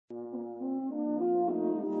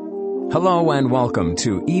Hello and welcome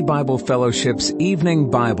to E-Bible Fellowship's Evening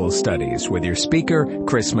Bible Studies with your speaker,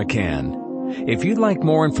 Chris McCann. If you'd like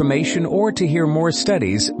more information or to hear more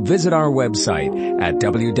studies, visit our website at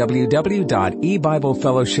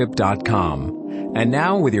www.ebiblefellowship.com. And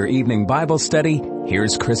now with your evening Bible study,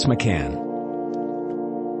 here's Chris McCann.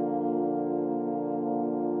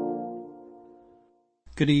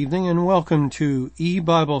 Good evening and welcome to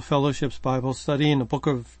E-Bible Fellowship's Bible study in the book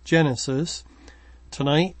of Genesis.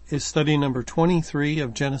 Tonight is study number 23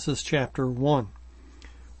 of Genesis chapter 1.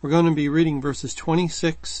 We're going to be reading verses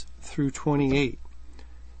 26 through 28.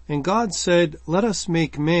 And God said, "Let us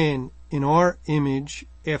make man in our image,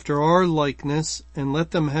 after our likeness, and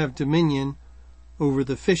let them have dominion over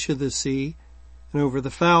the fish of the sea, and over the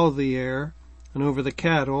fowl of the air, and over the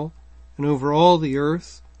cattle, and over all the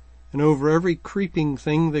earth, and over every creeping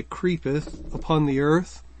thing that creepeth upon the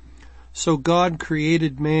earth." So God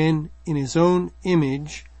created man in his own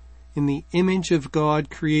image. In the image of God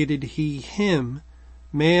created he him.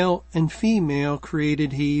 Male and female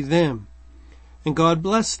created he them. And God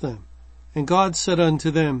blessed them. And God said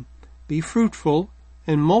unto them, "Be fruitful,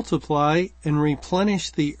 and multiply, and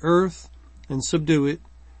replenish the earth, and subdue it,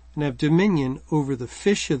 and have dominion over the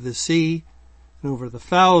fish of the sea, and over the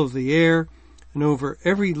fowl of the air, and over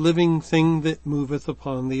every living thing that moveth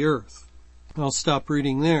upon the earth." I'll stop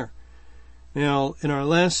reading there. Now, in our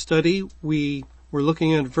last study, we were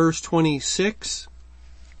looking at verse 26,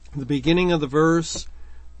 the beginning of the verse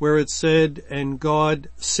where it said, "And God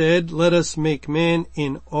said, let us make man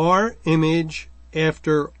in our image,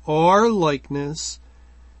 after our likeness,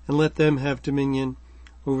 and let them have dominion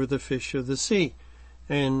over the fish of the sea."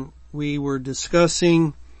 And we were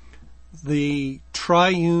discussing the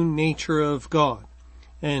triune nature of God.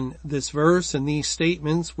 And this verse and these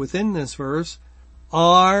statements within this verse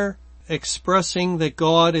are expressing that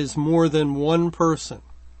God is more than one person.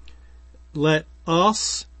 Let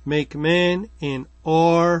us make man in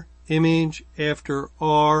our image, after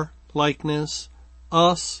our likeness.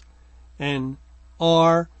 Us and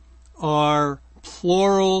our are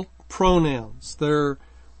plural pronouns. They're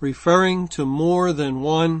referring to more than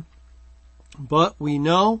one. But we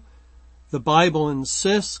know the Bible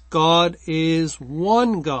insists God is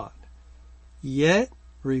one God, yet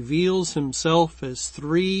reveals himself as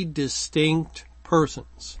three distinct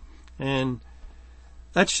persons. And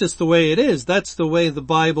that's just the way it is. That's the way the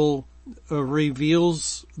Bible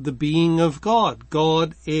reveals the being of God.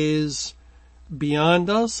 God is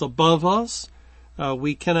beyond us, above us.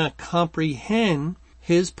 We cannot comprehend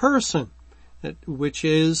his person, which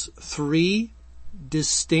is three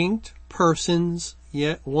distinct persons,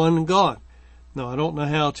 yet one God. Now, I don't know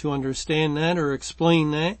how to understand that or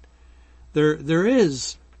explain that. There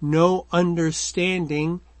is no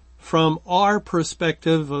understanding from our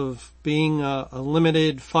perspective of being a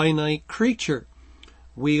limited, finite creature.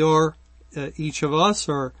 We are, each of us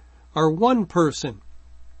are one person.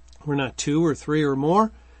 We're not two or three or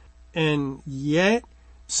more. And yet,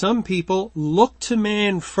 some people look to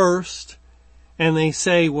man first and they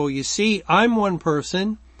say, well, you see, I'm one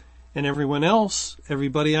person and everyone else,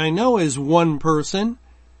 everybody I know is one person.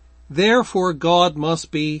 Therefore, God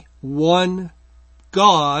must be one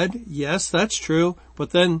God. Yes, that's true.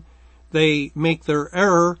 But then they make their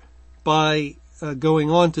error by going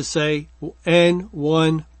on to say, and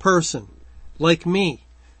one person, like me.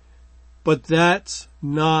 But that's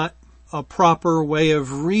not a proper way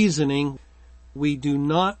of reasoning. We do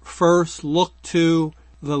not first look to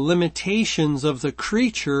the limitations of the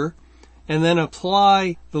creature and then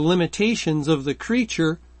apply the limitations of the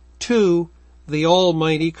creature to the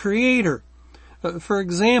Almighty Creator. For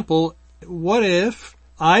example, what if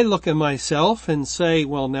I look at myself and say,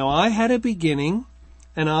 well, now I had a beginning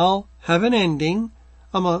and I'll have an ending.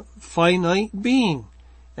 I'm a finite being.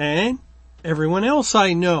 And everyone else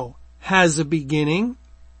I know has a beginning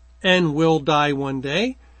and will die one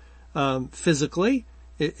day, physically,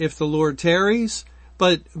 if the Lord tarries.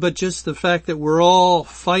 But just the fact that we're all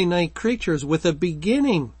finite creatures with a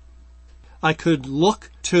beginning. I could look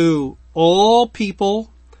to all people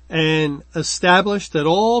and establish that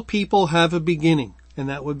all people have a beginning, and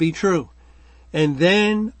that would be true. And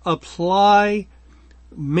then apply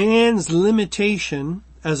man's limitation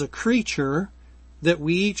as a creature, that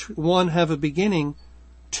we each one have a beginning,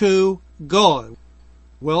 to God.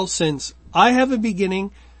 Well, since I have a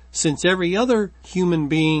beginning, since every other human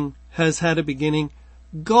being has had a beginning,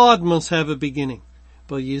 God must have a beginning.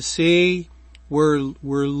 But you see, we're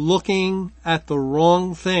looking at the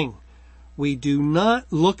wrong thing. We do not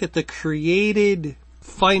look at the created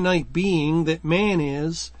finite being that man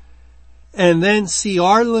is and then see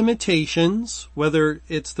our limitations, whether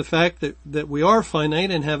it's the fact that we are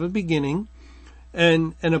finite and have a beginning,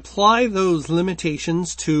 and apply those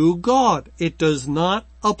limitations to God. It does not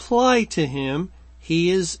apply to him. He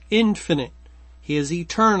is infinite. He is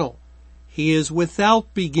eternal. He is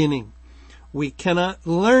without beginning. We cannot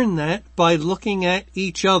learn that by looking at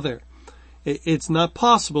each other. It's not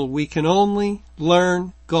possible. We can only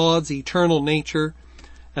learn God's eternal nature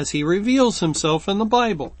as he reveals himself in the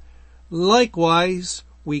Bible. Likewise,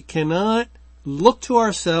 we cannot look to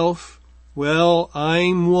ourselves, well,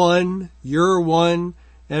 I'm one, you're one,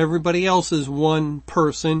 everybody else is one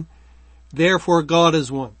person, therefore God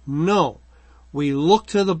is one. No. We look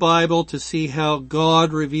to the Bible to see how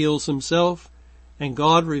God reveals himself, and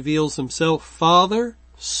God reveals himself Father,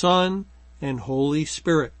 Son, and Holy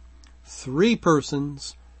Spirit. 3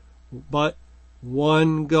 persons, but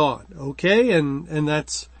one God. Okay? And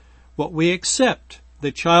that's what we accept.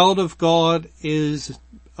 The child of God is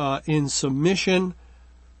in submission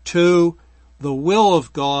to the will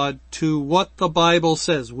of God, to what the Bible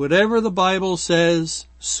says. Whatever the Bible says,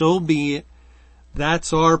 so be it.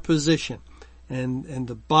 That's our position. And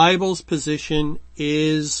the Bible's position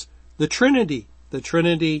is the Trinity. The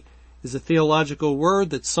Trinity is a theological word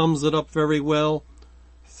that sums it up very well.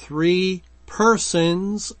 3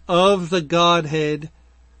 persons of the Godhead,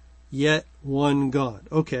 yet one God.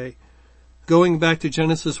 Okay. Going back to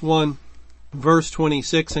Genesis 1, verse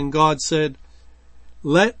 26, and God said,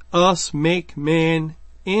 let us make man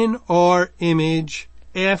in our image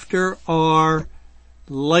after our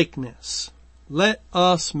likeness. Let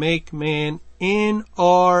us make man in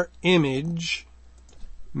our image.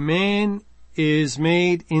 Man is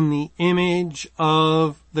made in the image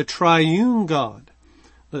of the triune God,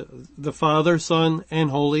 the Father, Son, and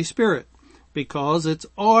Holy Spirit, because it's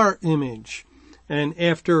our image and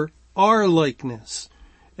after our likeness.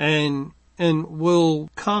 And we'll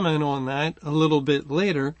comment on that a little bit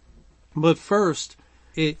later. But first,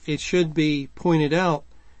 it should be pointed out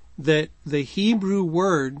that the Hebrew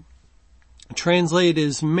word translated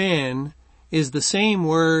as man is the same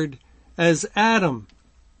word as Adam.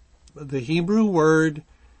 The Hebrew word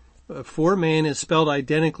for man is spelled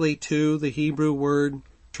identically to the Hebrew word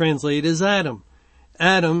translated as Adam.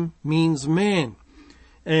 Adam means man.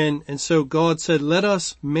 And so God said, let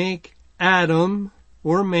us make Adam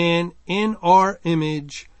or man in our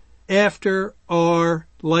image after our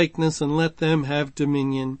likeness and let them have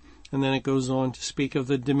dominion. And then it goes on to speak of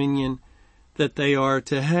the dominion that they are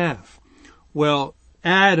to have. Well,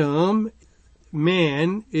 Adam,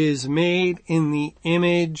 man, is made in the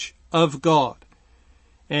image of God.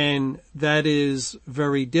 And that is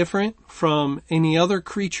very different from any other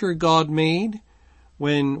creature God made.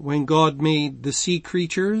 When God made the sea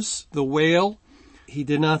creatures, the whale, he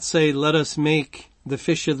did not say, let us make the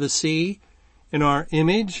fish of the sea in our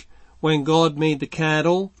image. When God made the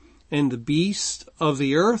cattle and the beasts of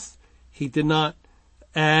the earth, he did not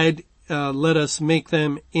add, let us make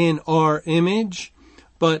them in our image,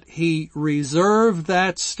 but he reserved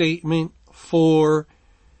that statement for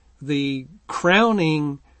the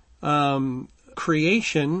crowning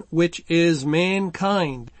creation, which is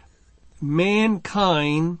mankind.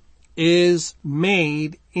 Mankind is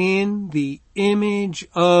made in the image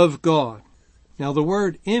of God. Now the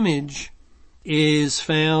word image is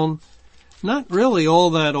found not really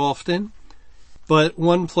all that often, but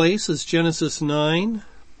one place is Genesis 9,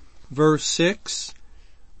 verse 6,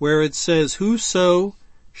 where it says, whoso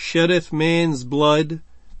sheddeth man's blood,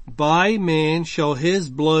 by man shall his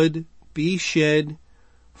blood be shed,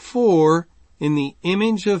 for in the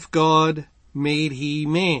image of God made he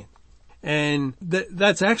man. And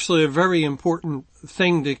that's actually a very important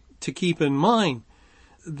thing to keep in mind,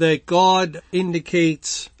 that God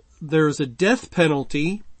indicates there's a death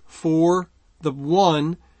penalty for the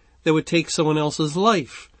one that would take someone else's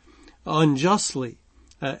life unjustly,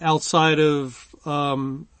 outside of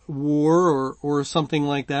war or something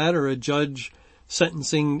like that, or a judge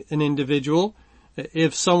sentencing an individual.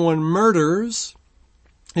 If someone murders,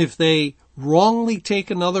 if they wrongly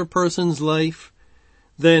take another person's life,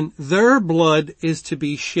 then their blood is to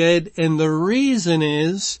be shed, and the reason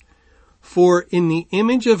is, for in the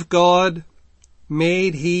image of God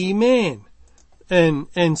made he man.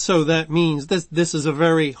 And so that means this is a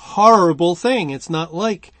very horrible thing. It's not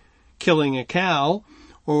like killing a cow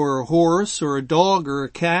or a horse or a dog or a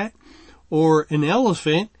cat or an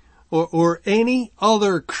elephant or any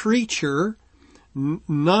other creature.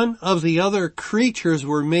 None of the other creatures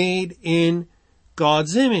were made in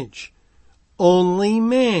God's image. Only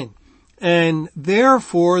man. And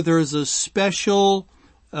therefore there's a special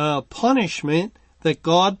punishment that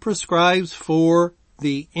God prescribes for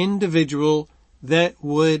the individual that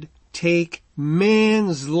would take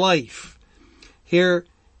man's life. Here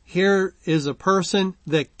is a person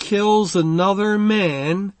that kills another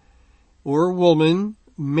man or woman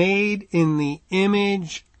made in the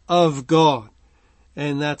image of God.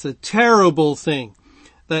 And that's a terrible thing.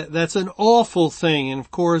 That's an awful thing. And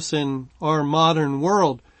of course, in our modern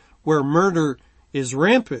world where murder is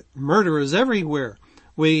rampant, murder is everywhere.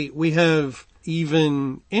 We have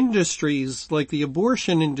even industries like the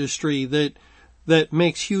abortion industry that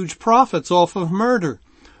makes huge profits off of murder.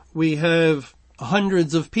 We have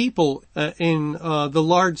hundreds of people in the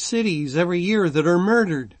large cities every year that are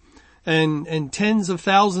murdered, and tens of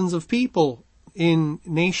thousands of people in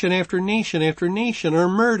nation after nation after nation are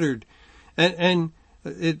murdered. And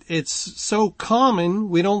it's so common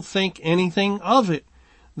we don't think anything of it,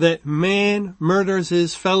 that man murders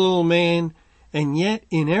his fellow man, and yet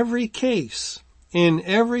in every case, in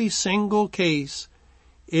every single case,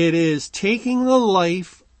 it is taking the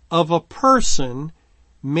life of a person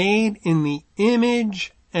made in the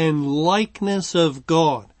image and likeness of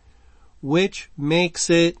God, which makes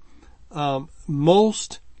it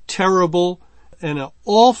most terrible and an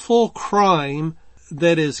awful crime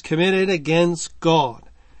that is committed against God.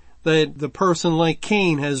 That the person like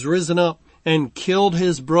Cain has risen up and killed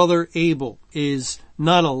his brother Abel is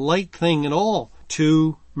not a light thing at all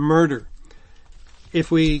to murder. If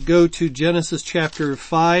we go to Genesis chapter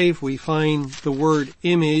 5, we find the word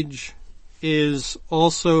image is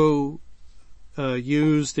also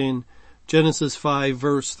used in Genesis 5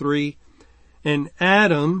 verse 3. And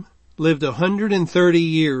Adam lived 130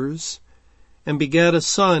 years and begat a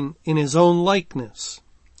son in his own likeness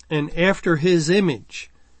and after his image,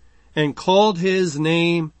 and called his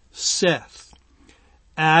name Seth.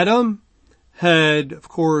 Adam had, of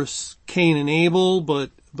course, Cain and Abel,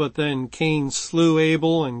 but then Cain slew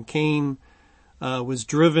Abel, and Cain was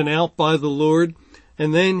driven out by the Lord.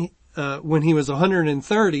 And then when he was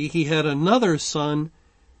 130, he had another son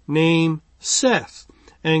named Seth.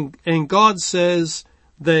 And God says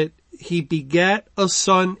that he begat a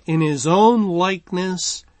son in his own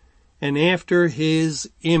likeness and after his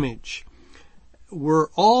image. We're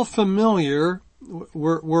all familiar,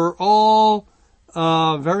 we're all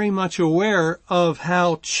very much aware of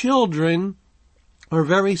how children are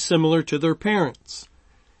very similar to their parents.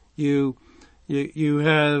 You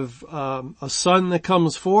have a son that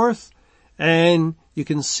comes forth, and you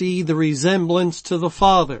can see the resemblance to the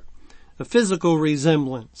father, a physical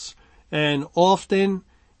resemblance, and often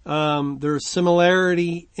there's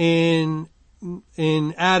similarity in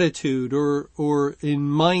attitude or in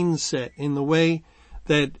mindset, in the way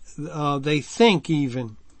that they think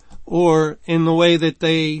even, or in the way that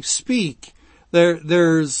they speak.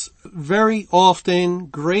 There's very often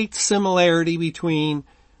great similarity between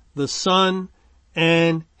the son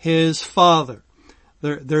and his father.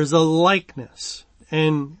 There's a likeness,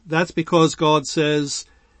 and that's because God says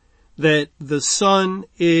that the son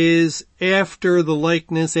is after the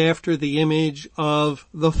likeness, after the image of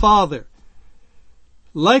the father.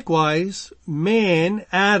 Likewise, man,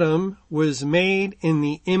 Adam, was made in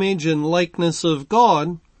the image and likeness of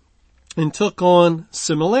God and took on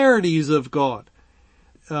similarities of God.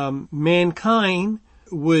 Mankind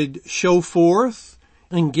would show forth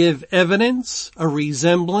and give evidence, a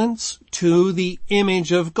resemblance to the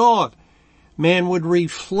image of God. Man would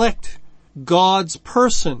reflect God's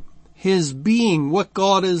person, his being, what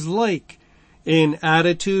God is like in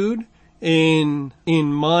attitude, in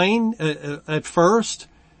mind. At first,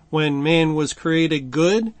 when man was created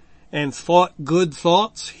good and thought good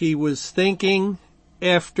thoughts, he was thinking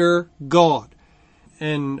after God.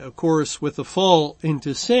 And of course, with the fall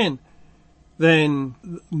into sin, then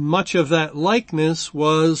much of that likeness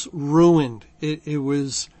was ruined. It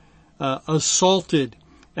was assaulted,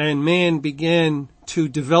 and man began to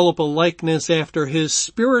develop a likeness after his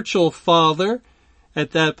spiritual father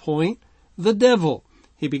at that point, the devil.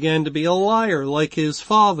 He began to be a liar like his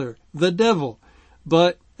father, the devil.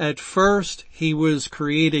 But at first he was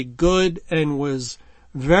created good and was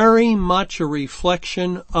very much a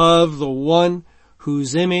reflection of the one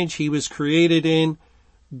whose image he was created in,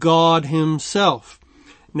 God himself.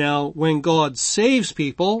 Now, when God saves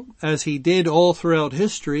people, as he did all throughout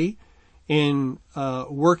history in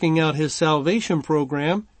working out his salvation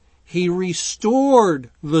program, he restored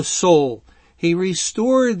the soul. He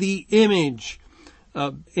restored the image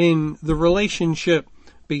in the relationship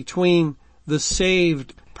between the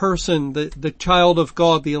saved person, the child of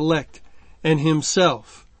God, the elect, and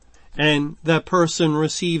himself. And that person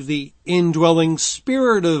received the indwelling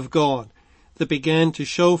Spirit of God that began to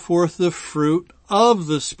show forth the fruit of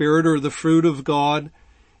the Spirit, or the fruit of God,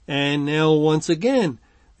 And now once again,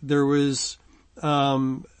 there was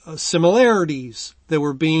similarities that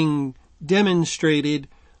were being demonstrated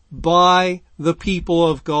by the people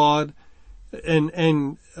of God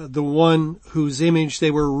and the one whose image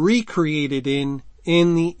they were recreated in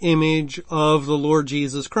the image of the Lord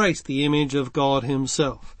Jesus Christ, the image of God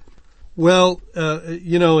himself. Well,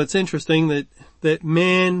 it's interesting that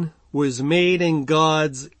man was made in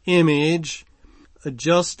God's image,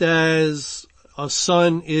 just as a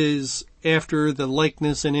son is after the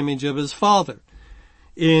likeness and image of his father.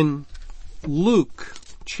 In Luke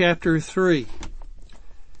chapter 3,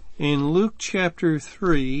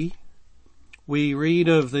 we read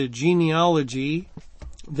of the genealogy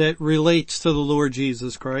that relates to the Lord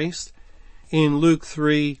Jesus Christ. In Luke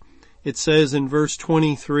 3, it says in verse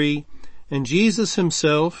 23, "And Jesus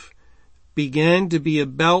himself began to be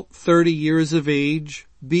about 30 years of age,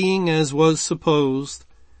 being, as was supposed,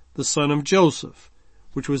 the son of Joseph,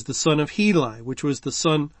 which was the son of Heli, which was the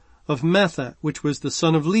son of Matthat, which was the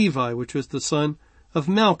son of Levi, which was the son of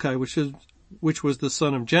Melchi, which was the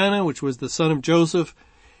son of Janna, which was the son of Joseph."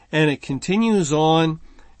 And it continues on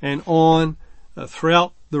and on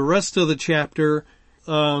throughout the rest of the chapter,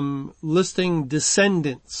 listing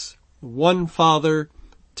descendants, one father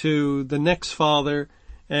to the next father,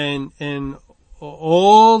 and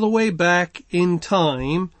all the way back in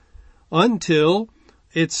time until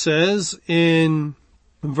it says in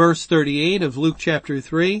verse 38 of Luke chapter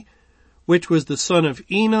 3, which was the son of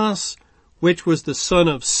Enos, which was the son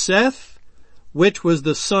of Seth, which was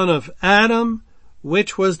the son of Adam,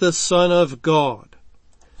 which was the son of God.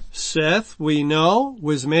 Seth, we know,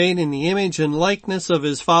 was made in the image and likeness of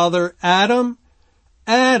his father Adam.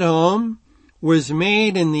 Adam was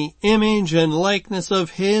made in the image and likeness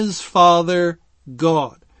of his father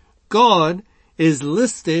God. God is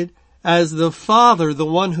listed as the father, the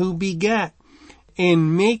one who begat.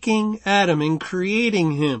 In making Adam, in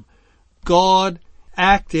creating him, God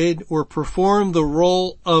acted or performed the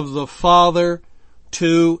role of the father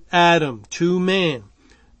to Adam, to man,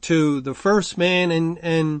 to the first man,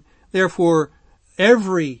 and therefore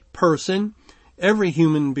every person, every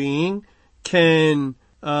human being can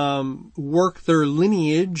work their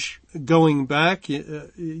lineage going back.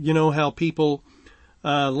 You know how people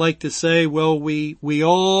like to say, well, we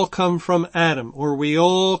all come from Adam, or we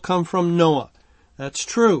all come from Noah. That's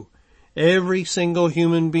true. Every single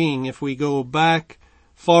human being, if we go back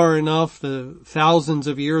far enough, the thousands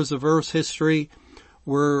of years of Earth's history,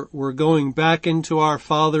 we're going back into our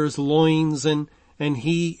father's loins and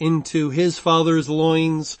he into his father's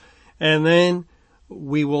loins, and then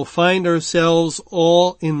we will find ourselves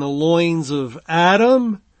all in the loins of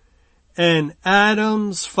Adam, and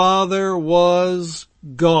Adam's father was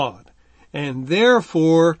God. And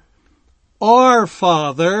therefore, our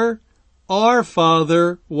father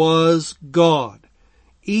was God.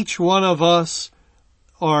 Each one of us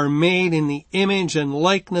are made in the image and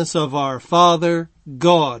likeness of our Father,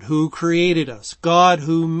 God, who created us, God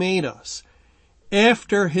who made us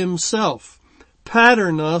after himself,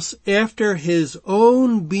 pattern us after his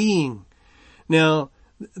own being. Now,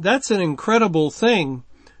 that's an incredible thing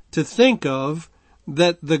to think of,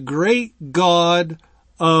 that the great God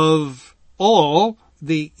of all,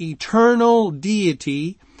 the eternal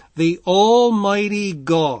deity, the almighty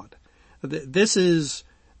God, this is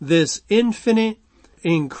this infinite,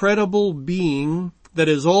 incredible being that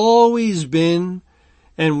has always been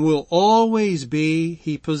and will always be.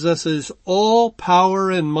 He possesses all power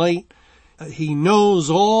and might. He knows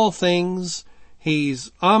all things.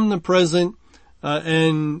 He's omnipresent,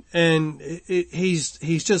 and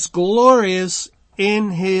he's just glorious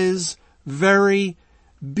in his very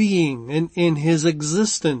being and in his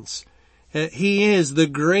existence. He is the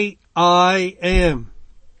great I am.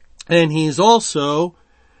 And he's also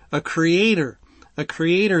a creator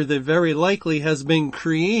that very likely has been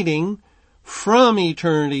creating from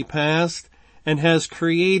eternity past and has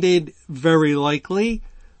created very likely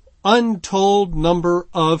untold number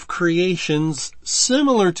of creations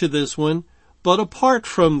similar to this one, but apart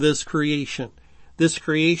from this creation. This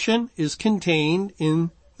creation is contained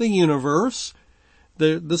in the universe,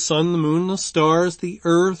 the sun, the moon, the stars, the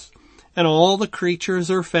earth, and all the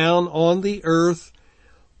creatures are found on the earth,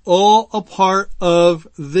 all a part of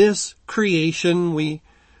this creation. We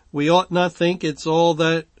ought not think it's all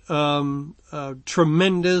that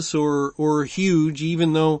tremendous or huge,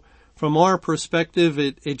 even though from our perspective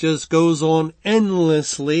it just goes on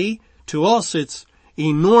endlessly. To us it's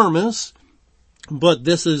enormous, but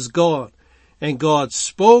this is God. And God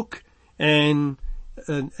spoke, and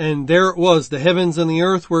there it was. The heavens and the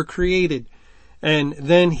earth were created. And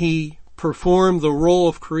then he performed the role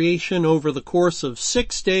of creation over the course of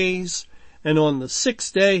 6 days, and on the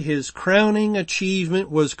 6th day his crowning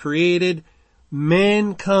achievement was created.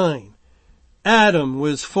 Mankind. Adam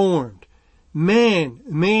was formed. Man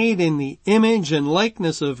made in the image and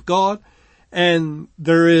likeness of God, and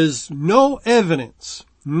there is no evidence,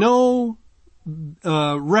 no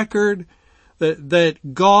record that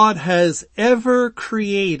God has ever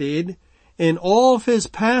created in all of his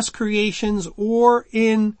past creations, or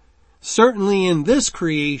certainly in this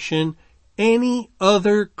creation, any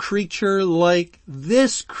other creature like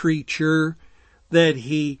this creature that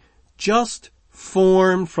he just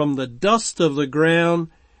formed from the dust of the ground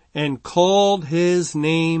and called his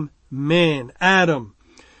name man, Adam,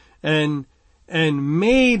 and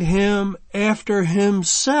made him after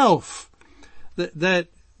himself. That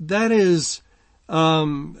is,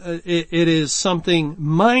 it is something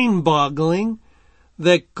mind-boggling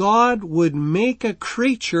that God would make a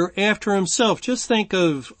creature after himself. Just think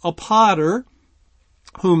of a potter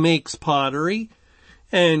who makes pottery,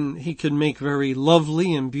 and he can make very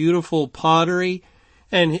lovely and beautiful pottery,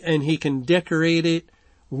 and he can decorate it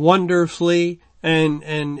wonderfully, and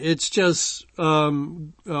it's just,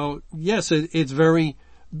 yes, it's very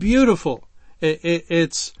beautiful.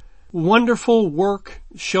 It's wonderful work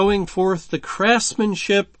showing forth the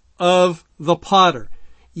craftsmanship of the potter.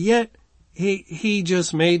 Yet, he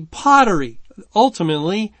just made pottery.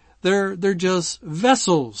 Ultimately, they're just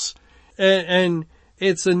vessels. And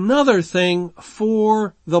it's another thing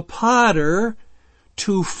for the potter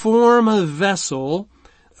to form a vessel,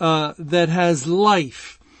 that has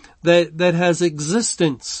life, that has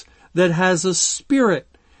existence, that has a spirit,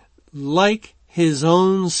 like his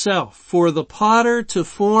own self. For the potter to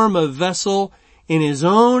form a vessel in his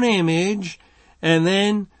own image, and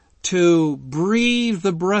then to breathe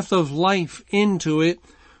the breath of life into it,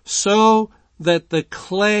 so that the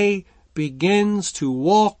clay begins to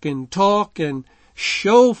walk and talk and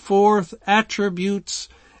show forth attributes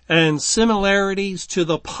and similarities to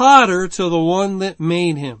the potter, to the one that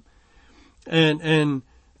made him. And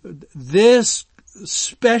this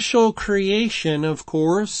special creation, of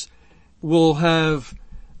course, will have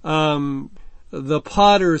the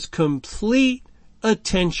potter's complete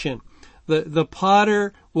attention. The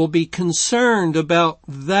potter will be concerned about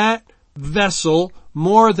that vessel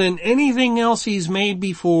more than anything else he's made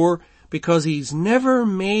before, because he's never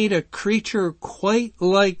made a creature quite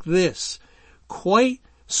like this, quite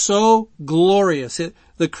so glorious.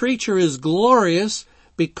 The creature is glorious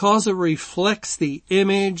because it reflects the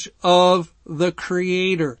image of the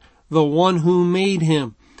Creator, the one who made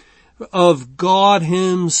him, of God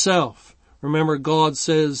himself. Remember, God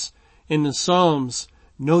says in the Psalms,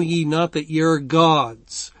 "Know ye not that ye are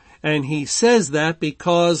gods?" And he says that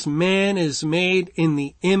because man is made in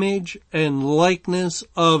the image and likeness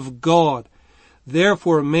of God.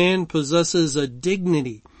 Therefore, man possesses a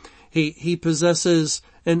dignity. He possesses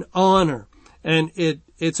an honor, and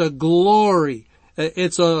it's a glory.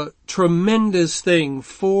 It's a tremendous thing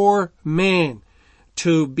for man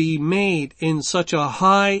to be made in such a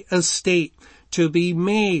high estate, to be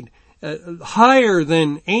made higher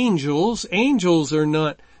than angels. Angels are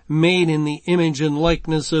not made in the image and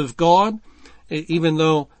likeness of God, even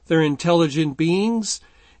though they're intelligent beings.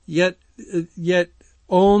 Yet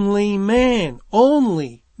only mankind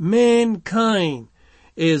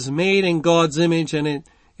is made in God's image, and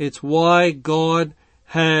it's why God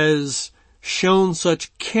has shown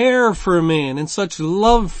such care for man and such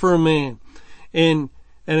love for man. And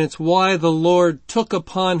it's why the Lord took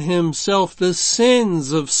upon himself the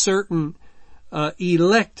sins of certain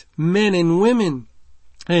elect men and women,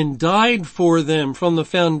 and died for them from the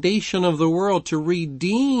foundation of the world, to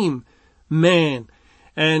redeem man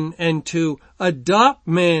and to adopt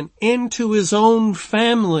man into his own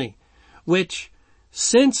family, which,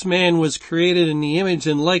 since man was created in the image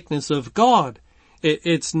and likeness of God,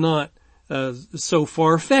 it's not so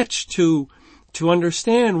far-fetched to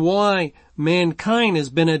understand why mankind has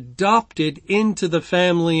been adopted into the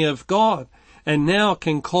family of God, and now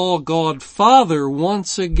can call God Father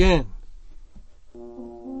once again.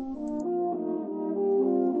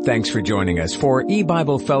 Thanks for joining us for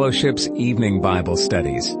E-Bible Fellowship's Evening Bible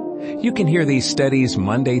Studies. You can hear these studies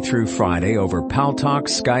Monday through Friday over Paltalk,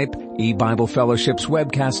 Skype, E-Bible Fellowship's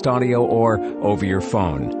webcast audio, or over your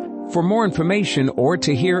phone. For more information or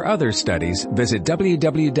to hear other studies, visit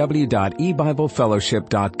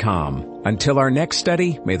www.ebiblefellowship.com. Until our next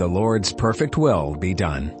study, may the Lord's perfect will be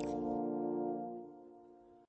done.